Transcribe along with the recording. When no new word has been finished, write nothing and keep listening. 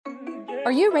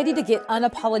Are you ready to get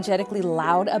unapologetically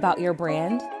loud about your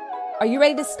brand? Are you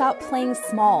ready to stop playing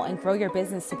small and grow your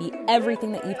business to be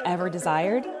everything that you've ever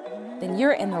desired? Then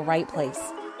you're in the right place.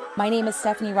 My name is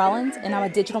Stephanie Rollins, and I'm a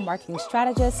digital marketing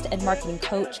strategist and marketing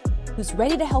coach who's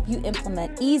ready to help you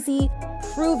implement easy,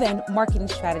 proven marketing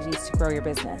strategies to grow your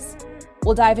business.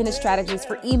 We'll dive into strategies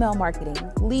for email marketing,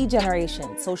 lead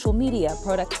generation, social media,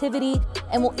 productivity,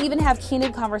 and we'll even have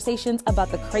candid conversations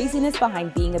about the craziness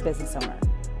behind being a business owner.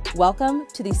 Welcome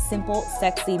to the Simple,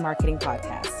 Sexy Marketing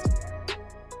Podcast.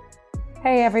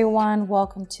 Hey everyone,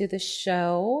 welcome to the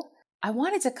show. I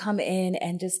wanted to come in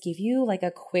and just give you like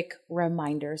a quick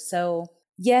reminder. So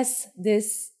yes,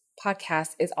 this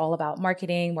podcast is all about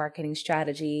marketing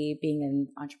strategy, being an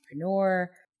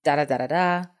entrepreneur,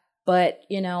 But,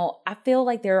 I feel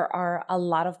like there are a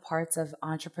lot of parts of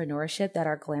entrepreneurship that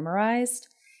are glamorized,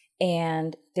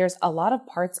 and there's a lot of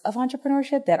parts of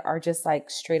entrepreneurship that are just like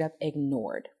straight up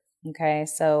ignored. Okay.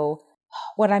 So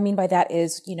what I mean by that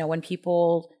is, when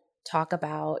people talk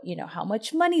about, how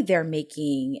much money they're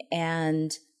making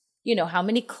and, how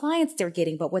many clients they're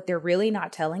getting, but what they're really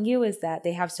not telling you is that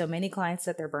they have so many clients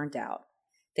that they're burnt out.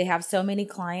 They have so many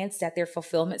clients that their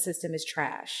fulfillment system is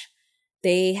trash.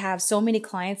 They have so many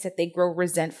clients that they grow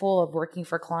resentful of working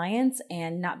for clients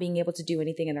and not being able to do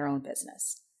anything in their own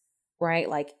business, right?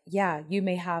 Like, yeah, you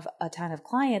may have a ton of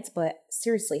clients, but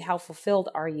seriously, how fulfilled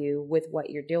are you with what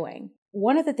you're doing?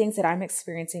 One of the things that I'm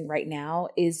experiencing right now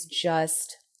is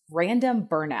just random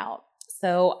burnout.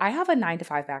 So I have a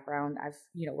 9-to-5 background. I've,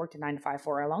 worked a 9-to-5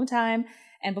 for a long time.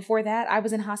 And before that, I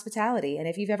was in hospitality. And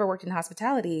if you've ever worked in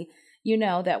hospitality, you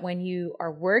know that when you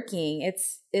are working,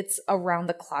 it's around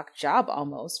the clock job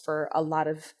almost for a lot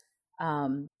of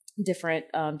different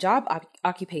job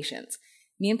occupations.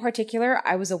 Me in particular,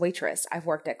 I was a waitress. I've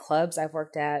worked at clubs, I've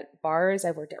worked at bars,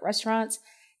 I've worked at restaurants.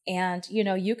 And,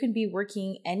 you can be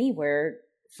working anywhere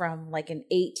from like an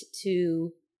 8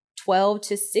 to 12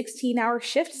 to 16-hour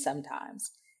shift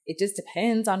sometimes. It just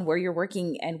depends on where you're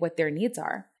working and what their needs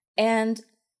are. And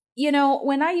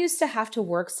when I used to have to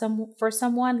work for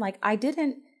someone, like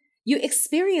you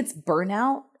experience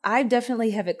burnout. I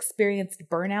definitely have experienced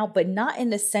burnout, but not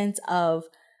in the sense of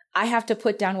I have to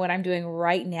put down what I'm doing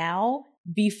right now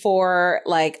before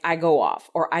like I go off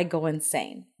or I go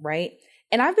insane, right?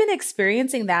 And I've been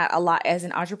experiencing that a lot as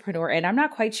an entrepreneur. And I'm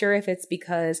not quite sure if it's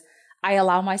because I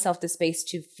allow myself the space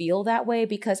to feel that way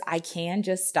because I can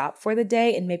just stop for the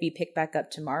day and maybe pick back up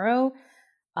tomorrow.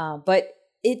 But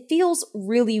it feels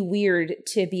really weird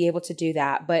to be able to do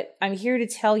that, but I'm here to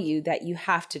tell you that you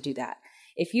have to do that.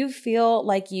 If you feel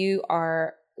like you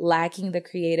are lacking the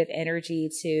creative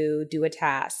energy to do a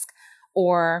task,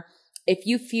 or if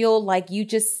you feel like you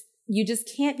just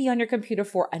can't be on your computer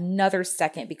for another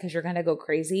second because you're going to go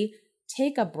crazy,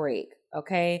 take a break.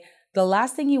 Okay. The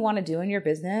last thing you want to do in your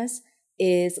business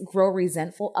is grow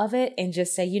resentful of it and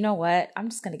just say, you know what, I'm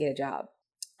just going to get a job.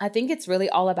 I think it's really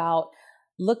all about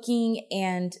looking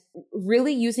and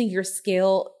really using your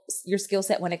skill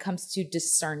set when it comes to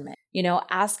discernment.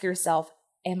 Ask yourself,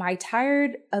 am I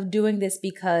tired of doing this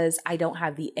because I don't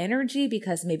have the energy,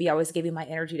 because maybe I was giving my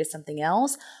energy to something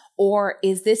else? Or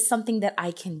is this something that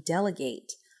I can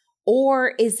delegate?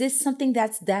 Or is this something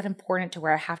that's that important to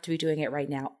where I have to be doing it right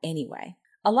now anyway?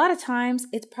 A lot of times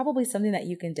it's probably something that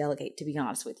you can delegate, to be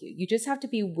honest with you. You just have to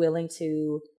be willing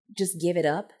to just give it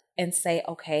up and say,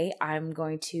 okay, I'm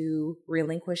going to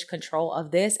relinquish control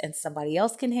of this and somebody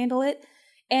else can handle it.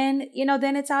 And,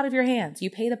 then it's out of your hands.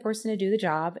 You pay the person to do the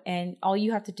job and all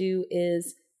you have to do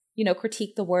is,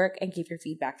 critique the work and give your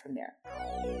feedback from there.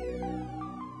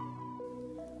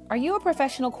 Are you a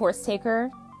professional course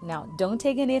taker? Now, don't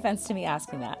take any offense to me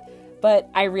asking that, but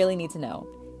I really need to know.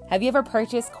 Have you ever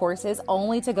purchased courses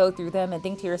only to go through them and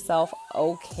think to yourself,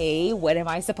 okay, what am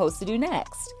I supposed to do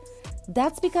next?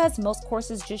 That's because most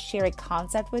courses just share a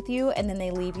concept with you and then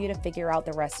they leave you to figure out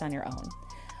the rest on your own.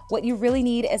 What you really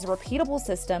need is a repeatable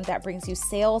system that brings you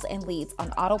sales and leads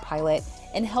on autopilot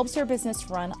and helps your business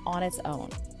run on its own.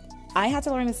 I had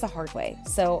to learn this the hard way,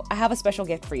 so I have a special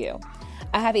gift for you.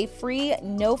 I have a free,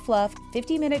 no-fluff,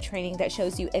 50-minute training that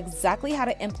shows you exactly how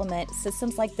to implement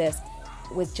systems like this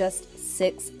with just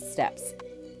 6 steps.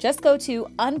 Just go to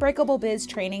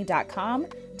unbreakablebiztraining.com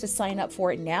to sign up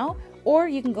for it now, or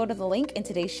you can go to the link in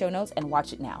today's show notes and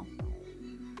watch it now.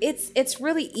 It's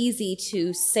really easy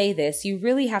to say this. You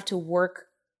really have to work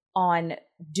on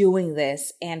doing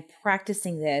this and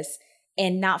practicing this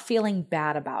and not feeling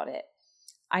bad about it.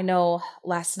 I know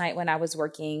last night when I was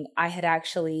working, I had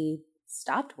actually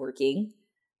stopped working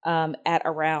at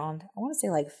around, I want to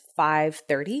say like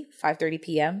 5:30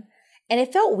 p.m. And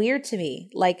it felt weird to me,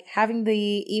 like having the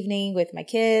evening with my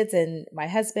kids and my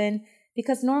husband,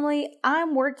 because normally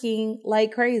I'm working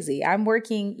like crazy. I'm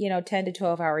working, 10 to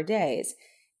 12-hour days.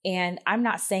 And I'm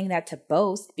not saying that to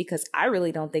boast, because I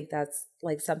really don't think that's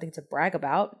like something to brag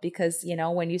about, because,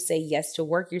 when you say yes to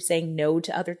work, you're saying no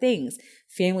to other things,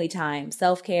 family time,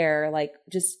 self-care, like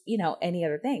just, any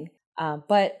other thing.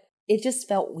 But it just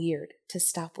felt weird to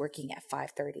stop working at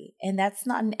 5:30. And that's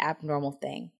not an abnormal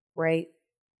thing, right?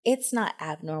 It's not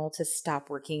abnormal to stop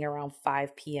working around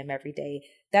 5 p.m. every day.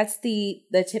 That's the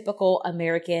typical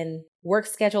American work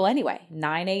schedule anyway,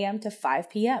 9 a.m. to 5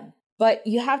 p.m. But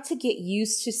you have to get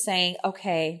used to saying,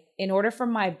 okay, in order for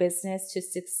my business to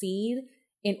succeed,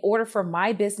 in order for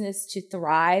my business to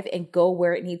thrive and go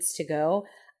where it needs to go,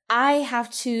 I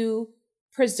have to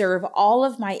preserve all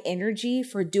of my energy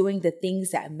for doing the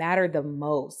things that matter the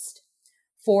most,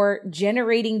 for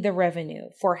generating the revenue,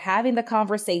 for having the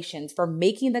conversations, for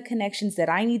making the connections that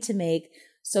I need to make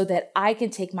so that I can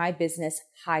take my business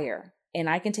higher and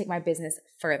I can take my business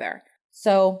further.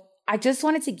 So I just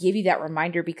wanted to give you that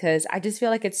reminder, because I just feel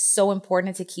like it's so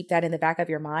important to keep that in the back of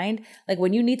your mind. Like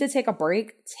when you need to take a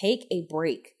break,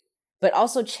 but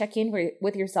also check in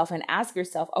with yourself and ask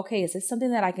yourself, okay, is this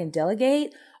something that I can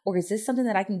delegate? Or is this something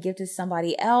that I can give to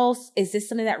somebody else? Is this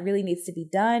something that really needs to be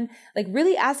done? Like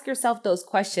really ask yourself those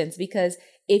questions, because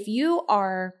if you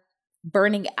are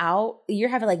burning out, you're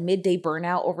having like midday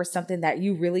burnout over something that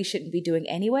you really shouldn't be doing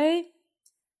anyway,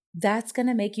 that's going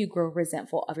to make you grow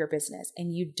resentful of your business.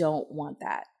 And you don't want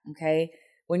that. Okay.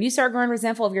 When you start growing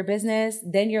resentful of your business,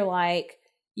 then you're like,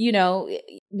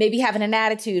 maybe having an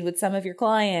attitude with some of your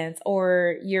clients,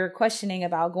 or you're questioning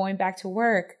about going back to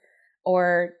work,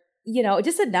 or,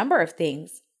 just a number of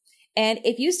things. And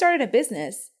if you started a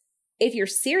business, if you're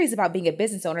serious about being a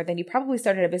business owner, then you probably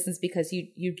started a business because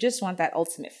you just want that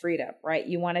ultimate freedom, right?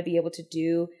 You want to be able to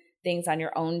do things on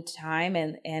your own time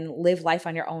and live life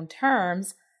on your own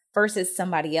terms versus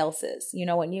somebody else's.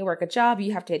 When you work a job,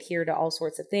 you have to adhere to all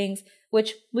sorts of things,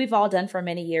 which we've all done for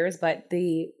many years, but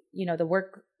the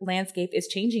work landscape is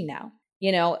changing now.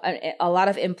 A lot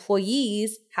of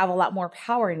employees have a lot more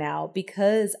power now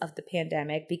because of the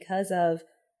pandemic, because of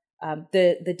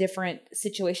the different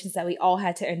situations that we all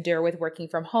had to endure with working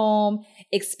from home,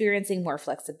 experiencing more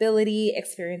flexibility,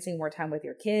 experiencing more time with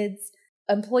your kids.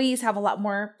 Employees have a lot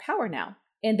more power now,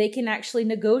 and they can actually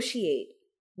negotiate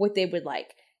what they would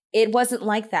like. It wasn't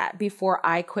like that before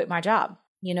I quit my job.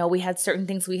 We had certain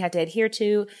things we had to adhere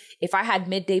to. If I had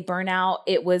midday burnout,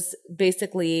 it was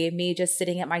basically me just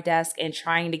sitting at my desk and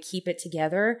trying to keep it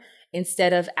together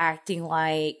instead of acting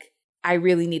like I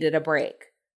really needed a break,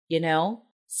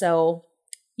 So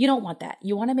you don't want that.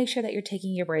 You want to make sure that you're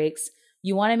taking your breaks.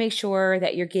 You want to make sure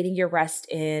that you're getting your rest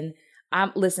in.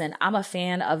 I'm a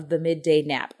fan of the midday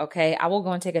nap. Okay. I will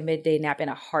go and take a midday nap in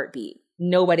a heartbeat.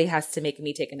 Nobody has to make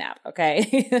me take a nap.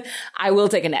 Okay. I will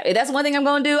take a nap. If that's one thing I'm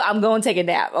going to do, I'm going to take a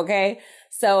nap. Okay.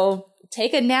 So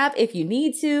take a nap if you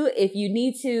need to. If you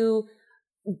need to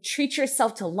treat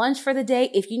yourself to lunch for the day,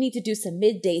 if you need to do some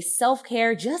midday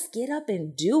self-care, just get up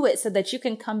and do it so that you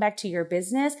can come back to your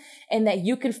business and that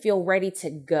you can feel ready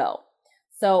to go.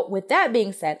 So with that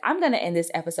being said, I'm going to end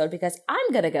this episode because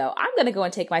I'm going to go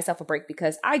and take myself a break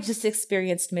because I just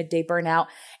experienced midday burnout.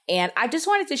 And I just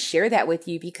wanted to share that with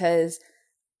you because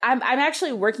I'm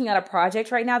actually working on a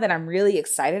project right now that I'm really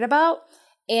excited about.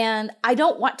 And I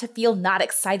don't want to feel not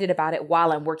excited about it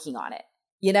while I'm working on it.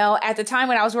 At the time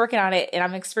when I was working on it and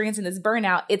I'm experiencing this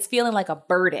burnout, it's feeling like a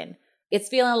burden. It's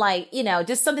feeling like,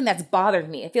 just something that's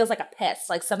bothering me. It feels like a pest,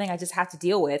 like something I just have to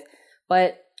deal with.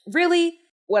 But really,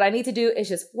 what I need to do is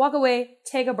just walk away,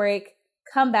 take a break,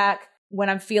 come back when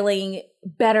I'm feeling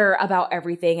better about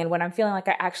everything and when I'm feeling like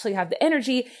I actually have the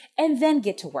energy, and then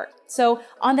get to work. So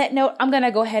on that note, I'm going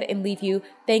to go ahead and leave you.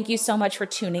 Thank you so much for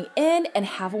tuning in and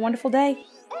have a wonderful day.